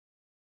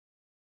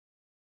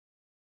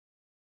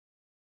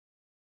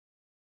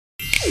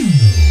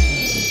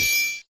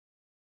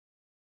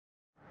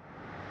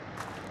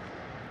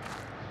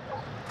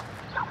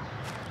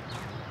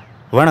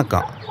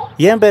வணக்கம்,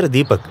 என் பேர்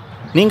தீபக்.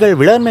 நீங்கள்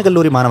விளாண்மை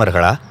கல்லூரி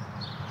மாணவர்களா?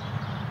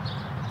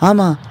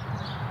 ஆமாம்,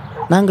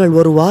 நாங்கள்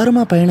ஒரு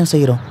வாரமாக பயணம்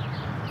செய்கிறோம்.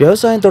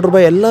 விவசாயம்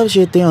தொடர்பாக எல்லா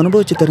விஷயத்தையும்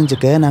அனுபவித்து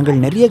தெரிஞ்சுக்க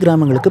நாங்கள் நிறைய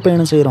கிராமங்களுக்கு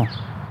பயணம் செய்கிறோம்.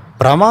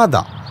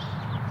 பிரமாதம்.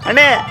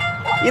 அண்ணே,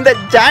 இந்த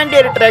ஜான்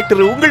டியர்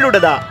டிராக்டர்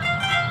உங்களோடதா?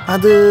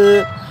 அது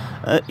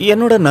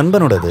என்னோட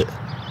நண்பனோடது.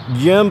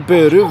 என்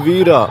பேரு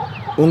வீரா.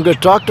 உங்க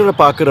டிராக்டரை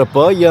பார்க்குறப்ப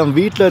என்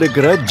வீட்டில்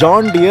இருக்கிற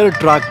ஜான் டியர்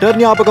டிராக்டர்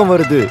ஞாபகம்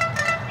வருது.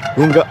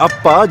 உங்க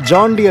அப்பா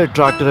ஜான் டியர்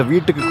டிராக்டரை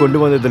வீட்டுக்கு கொண்டு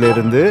வந்ததுல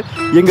இருந்து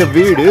எங்க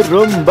வீடு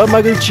ரொம்ப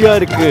மகிழ்ச்சியா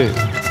இருக்கு.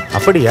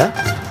 அப்படியா?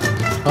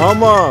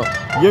 ஆமா,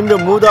 எங்க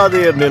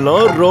மூதாதையர்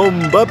நிலம்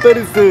ரொம்ப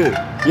பெருசு.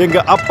 எங்க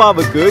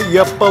அப்பாவுக்கு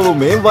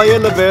எப்பவுமே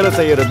வயல்ல வேலை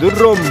செய்யறது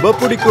ரொம்ப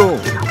பிடிக்கும்.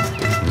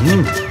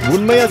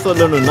 உண்மையா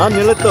சொல்லணும்னா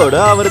நிலத்தோட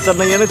அவர்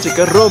தன்னை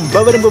இணைச்சிக்க ரொம்ப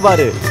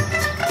விரும்புவாரு.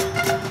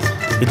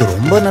 இது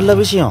ரொம்ப நல்ல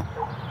விஷயம்.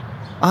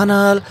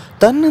 ஆனால்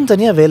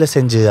தன்னந்தனியா வேலை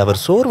செஞ்சு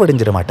அவர்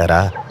சோர்வடைஞ்சிட மாட்டாரா?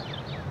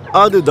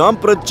 அதுதான்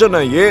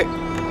பிரச்சனையே.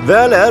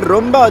 வேலை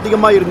ரொம்ப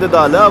அதிகமா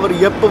இருந்ததால அவர்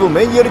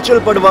எப்பவுமே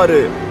எரிச்சல்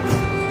படுவாரு.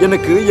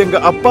 எனக்கு எங்க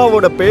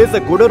அப்பாவோட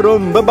பேச கூட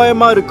ரொம்ப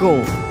பயமா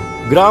இருக்கும்.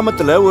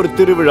 கிராமத்துல ஒரு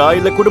திருவிழா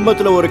இல்ல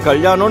குடும்பத்துல ஒரு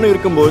கல்யாணம்னு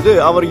இருக்கும்போது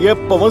அவர்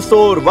எப்பவும்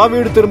சோர்வா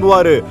வீடு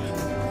திரும்புவாரு.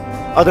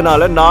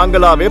 அதனால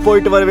நாங்களாவே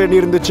போயிட்டு வர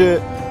வேண்டி இருந்துச்சு.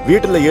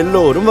 வீட்டுல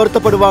எல்லோரும்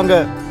வருத்தப்படுவாங்க.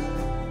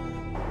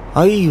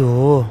 ஐயோ,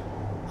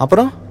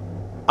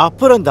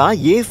 அப்புறம் தான்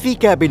ஏசி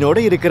கேபினோட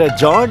இருக்கிற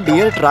ஜான்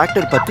டியர்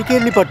டிராக்டர் பத்தி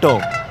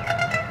கேள்விப்பட்டோம்.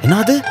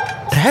 என்னது,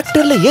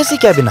 டிராக்டர்ல ஏசி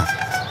கேபினா?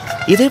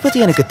 இதை பத்தி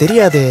எனக்கு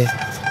தெரியாதே.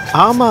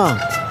 ஆமா,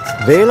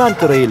 வேளாண்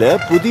துறையில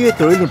புதிய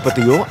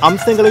தொழில்நுட்பத்தையும்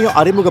அம்சங்களையும்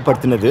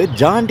அறிமுகப்படுத்தினது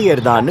ஜான்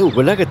டியர் தான்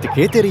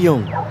உலகத்துக்கே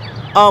தெரியும்.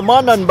 ஆமா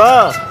நண்பா,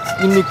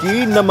 இன்னைக்கு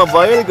நம்ம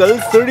வயல்கள்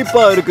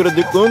செழிப்பா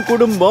இருக்கிறதுக்கும்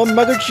குடும்பம்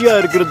மகிழ்ச்சியா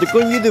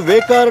இருக்கிறதுக்கும் இதுவே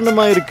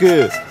காரணமா இருக்கு.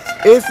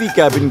 ஏசி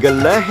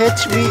கேபின்கள்ல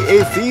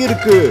HVAC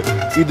இருக்கு.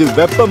 இது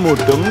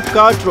வெப்பமூட்டும்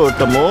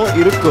காற்றோட்டமோ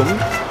இருக்கும்,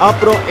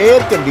 அப்புறம்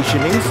ஏர்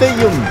கண்டிஷனிங்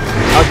செய்யும்.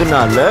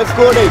 அதனால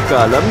கோடை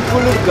காலம்,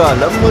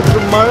 குளிர்காலம்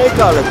மற்றும் மழை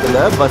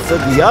காலத்துல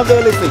வசதியா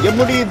வேலை செய்ய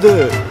முடியுது.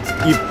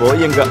 இப்போ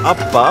எங்க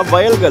அப்பா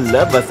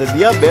வயல்கள்ல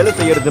வசதியா வேலை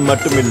செய்யறது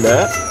மட்டும் இல்ல,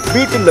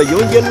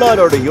 வீட்டுலயும்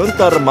எல்லாரோடையும்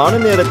தரமான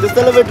நேரத்தை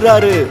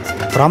செலவிடுறாரு.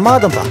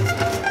 பிரமாதம்பா.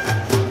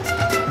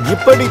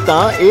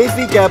 இப்படித்தான்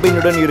ஏசி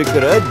கேபினுடன்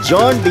இருக்கிற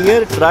ஜான்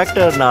டியர்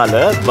டிராக்டர்னால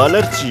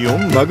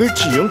வளர்ச்சியும்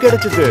மகிழ்ச்சியும்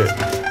கிடைச்சது.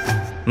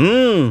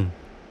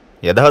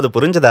 ஏதாவது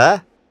புரிஞ்சதா?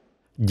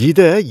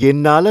 இத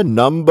என்னால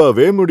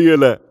நம்பவே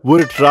முடியல.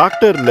 ஒரு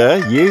டிராக்டர்ல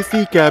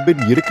ஏசி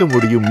கேபின் இருக்க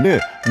முடியும்னு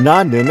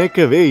நான்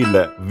நினைக்கவே இல்ல.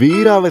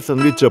 வீராவை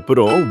சந்திச்ச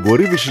அப்புறம்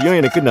ஒரு விஷயம்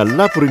எனக்கு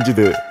நல்லா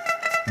புரிஞ்சுது.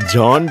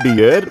 ஜான்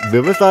டியர்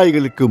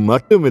விவசாயிகளுக்கு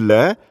மட்டும் இல்ல,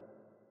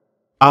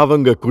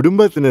 அவங்க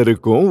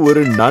குடும்பத்தினருக்கும்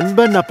ஒரு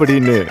நண்பன்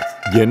அப்படின்னு.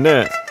 என்ன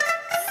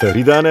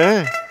சரிதானே?